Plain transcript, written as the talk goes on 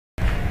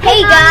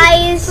Hi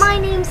guys! My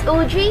name's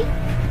Audrey.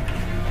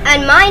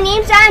 And my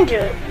name's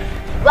Andrew.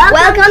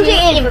 Welcome to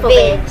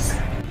Infovids.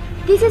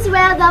 This is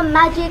where the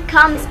magic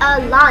comes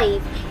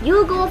alive.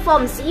 You go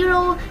from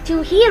zero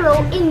to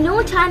hero in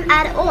no time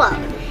at all.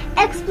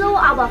 Explore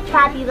our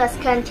fabulous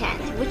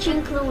content, which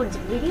includes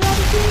video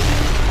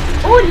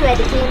editing, audio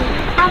editing,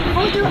 and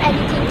photo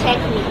editing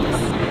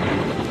techniques.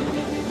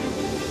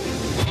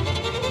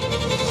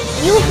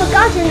 You've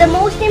forgotten the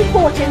most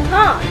important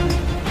part.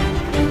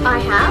 I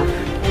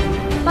have?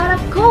 But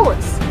of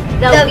course,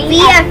 the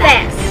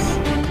VFX.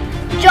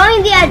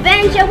 Join the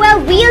adventure where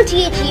we'll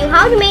teach you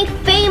how to make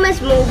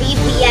famous movie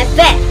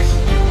VFX.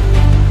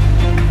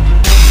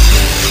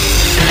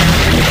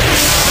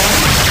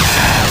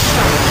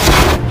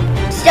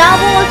 Star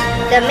Wars,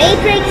 The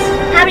Matrix,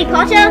 Harry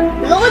Potter,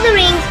 Lord of the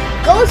Rings,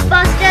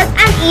 Ghostbusters,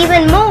 and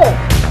even more.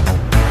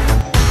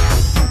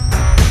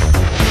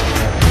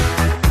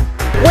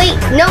 Wait,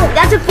 no,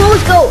 that's a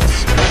false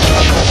ghost.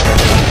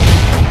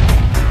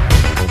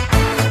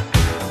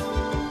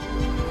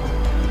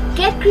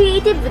 Get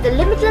creative with the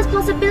limitless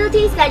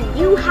possibilities that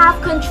you have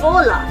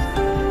control of.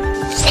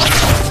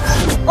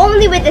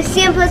 Only with the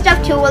simplest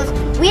of tools,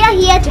 we are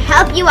here to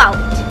help you out.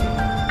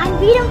 And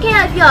we don't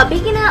care if you're a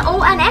beginner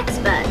or an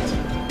expert.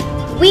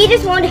 We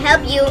just want to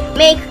help you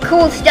make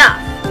cool stuff.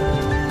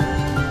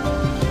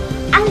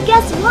 And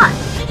guess what?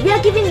 We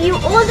are giving you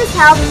all this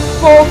help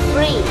for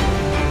free.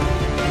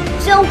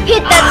 So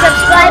hit that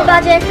subscribe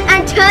button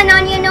and turn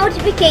on your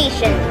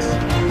notifications.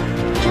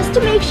 Just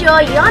to make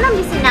sure you're not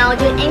missing out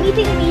on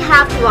anything we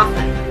have to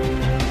offer.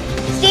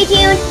 Stay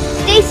tuned,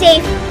 stay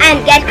safe,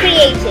 and get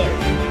creative.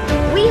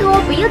 We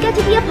hope you'll get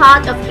to be a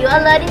part of your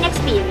learning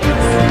experience.